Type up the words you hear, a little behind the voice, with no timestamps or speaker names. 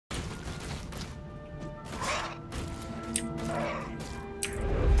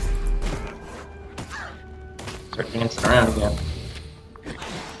Start dancing around again.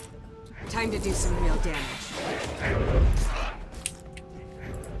 Time to do some real damage.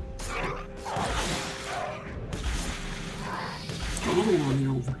 Another one running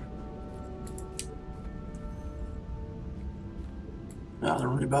over. Yeah, they're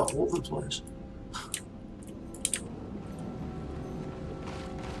running about all over the place.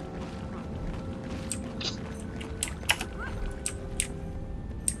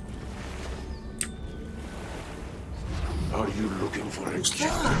 Are you looking for a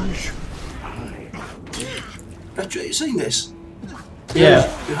challenge? Petra, you seen this? Yeah.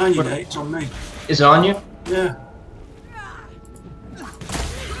 Behind you, Nate. It's on me. Is it on you? Yeah.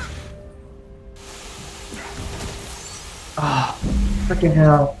 Ah, freaking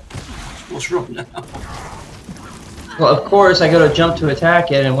hell. What's wrong now? Well, of course, I go to jump to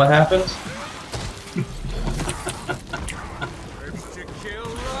attack it, and what happens? To kill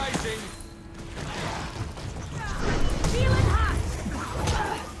rising. Feeling hot.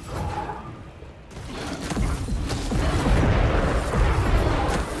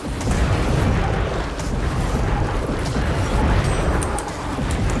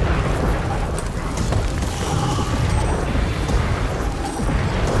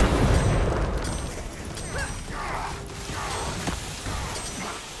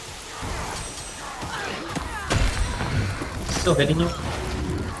 Still hitting you?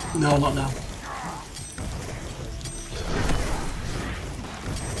 No, not now.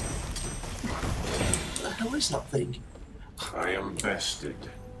 What the hell is that thing? I am bested.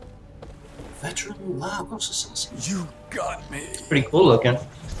 Veteran Lagos assassin. You got me. Pretty cool looking.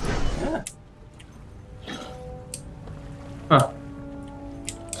 Yeah. Huh.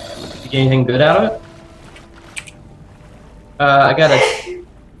 You get anything good out of it? I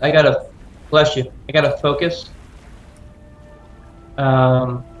gotta, bless you. I gotta focus.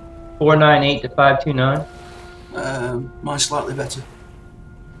 498 to 529. Mine's slightly better.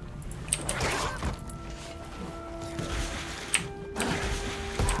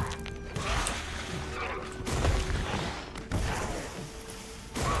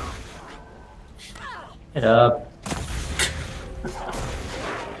 Hit up.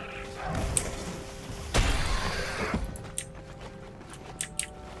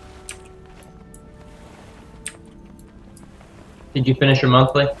 Did you finish your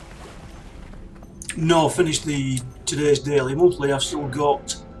monthly? No, finished today's daily. Monthly, I've still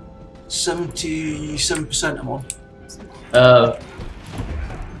got 77% I'm on.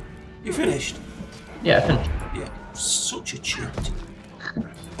 You finished? Yeah, I finished. Yeah, such a cheat.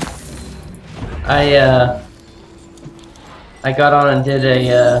 I got on and did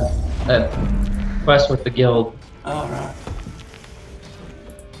a quest with the guild. Alright.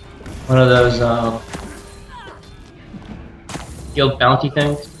 One of those guild bounty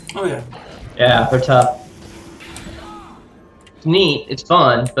things. Oh yeah. Yeah, they're tough. It's neat, it's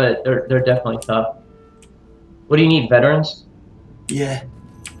fun, but they're definitely tough. What do you need, veterans? Yeah.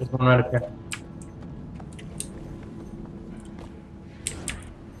 There's one right up here.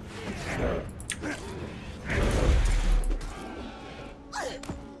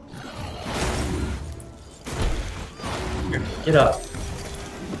 Here, get up.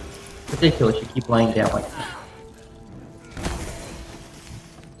 Ridiculous, you keep laying down like that.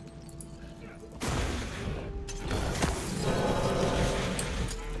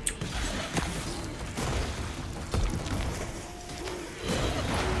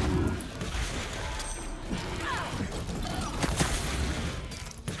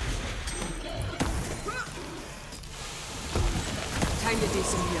 Time to do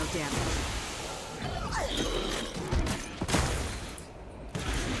some real damage.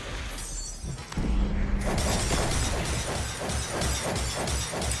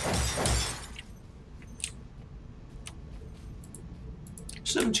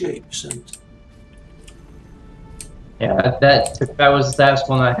 %78%. Yeah, that was the last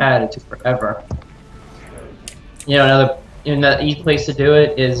one I had. It took forever. You know, another easy place to do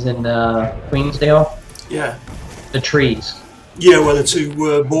it is in Queensdale. Yeah. The trees. Yeah, where the two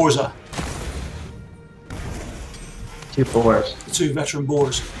boars are. 2 boars. The two veteran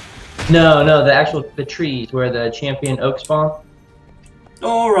boars. No, the trees where the champion oak spawn.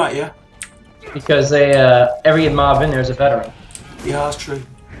 Oh, right, yeah. Because they every mob in there is a veteran. Yeah, that's true.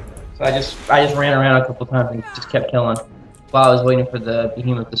 So I just ran around a couple times and just kept killing while I was waiting for the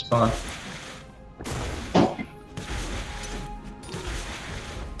behemoth to spawn.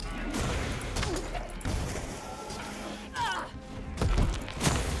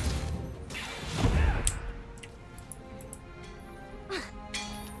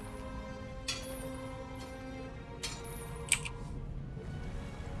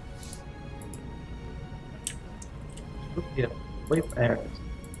 Wait, there it is.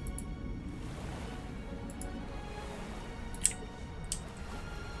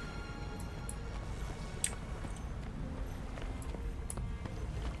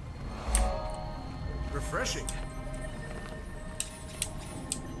 Refreshing.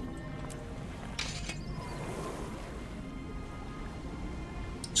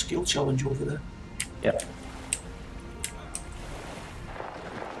 Skill challenge over there. Yep.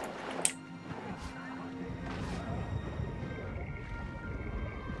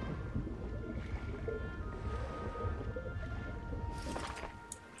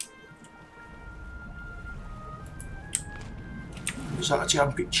 Is that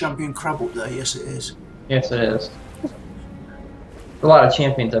a champion crab up there? Yes, it is. Yes, it is. A lot of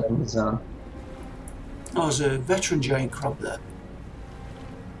champions up in the zone. Oh, there's a veteran giant crab there,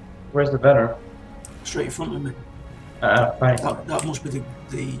 Where's the veteran? straight in front of me. Fine. That must be the.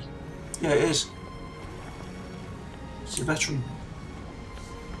 Yeah, it is. It's a veteran.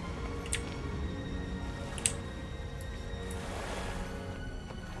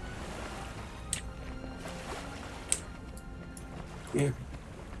 Yeah.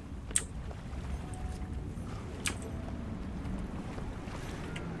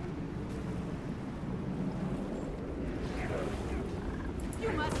 You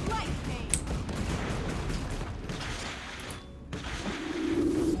must like me.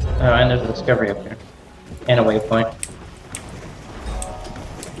 Oh, and there's a discovery up here. And a waypoint.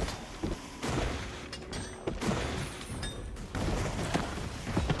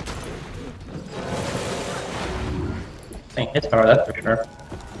 Thing hits hard, that's for sure.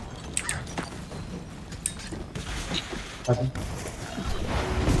 Okay.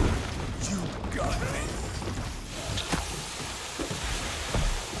 You got me.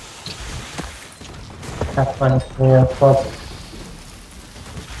 Have fun, yeah, club.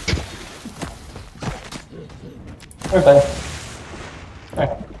 Everybody.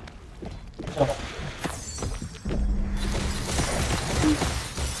 Alright. Go.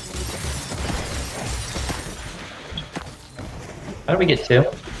 How do we get two?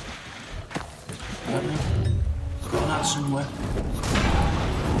 I don't know. Got that somewhere.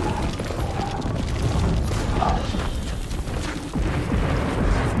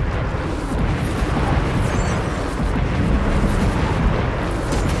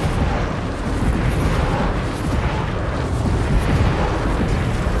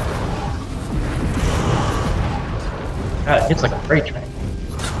 God, it hits like a freight train.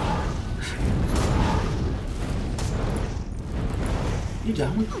 You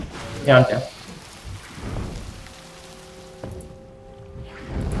down? Yeah, I'm down.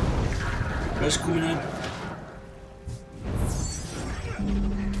 Where's coming in?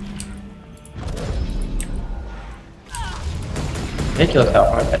 Ridiculous how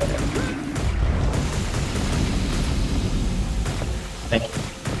hard that is. Thank you.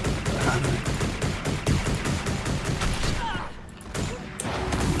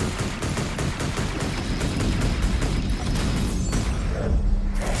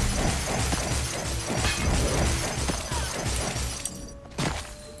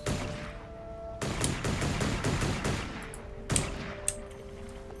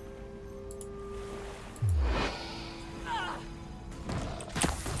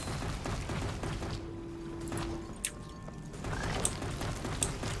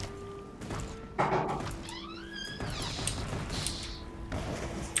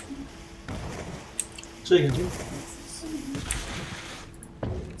 Say again, Jim.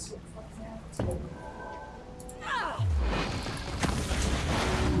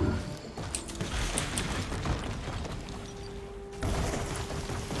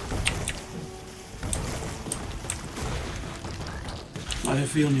 I had a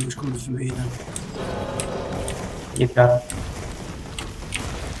feeling it was coming for me then. You've got it.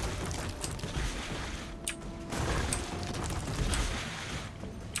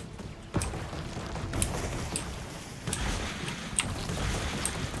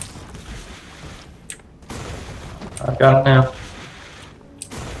 I've got it now.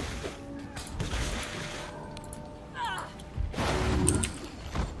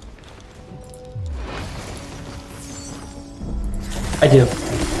 I do.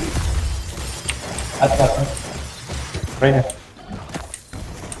 I've got them. Right here.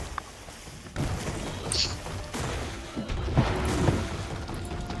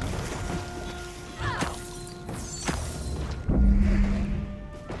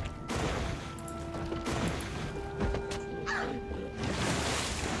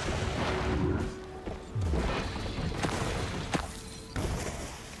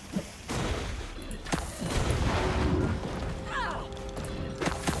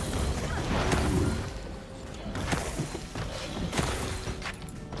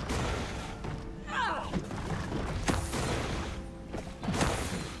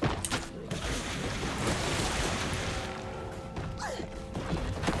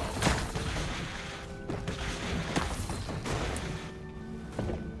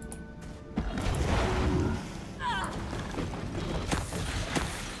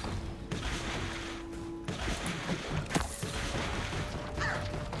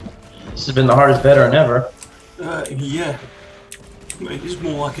 This has been the hardest veteran ever. Yeah. It is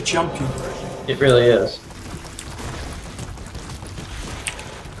more like a champion. It really is.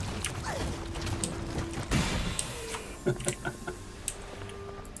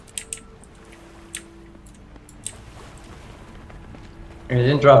 It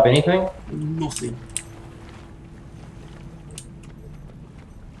didn't drop anything? Nothing.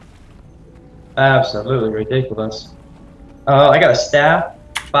 Absolutely ridiculous. I got a staff,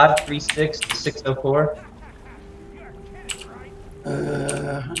 536 to 604. Hang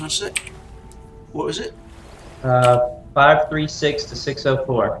on a sec. What is it? 536 to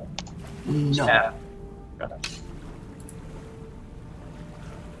 604. No. Staff. Okay.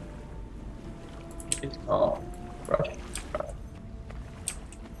 It's called brush.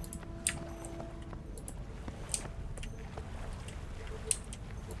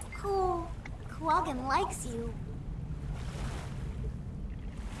 Cool. Quaggan likes you.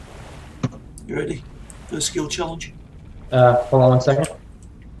 You ready for the skill challenge? Hold on 1 second.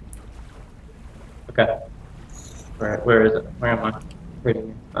 Okay. Where is it? Where am I? Right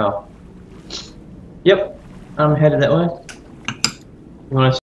here. Oh. Yep. I'm headed that way. You want to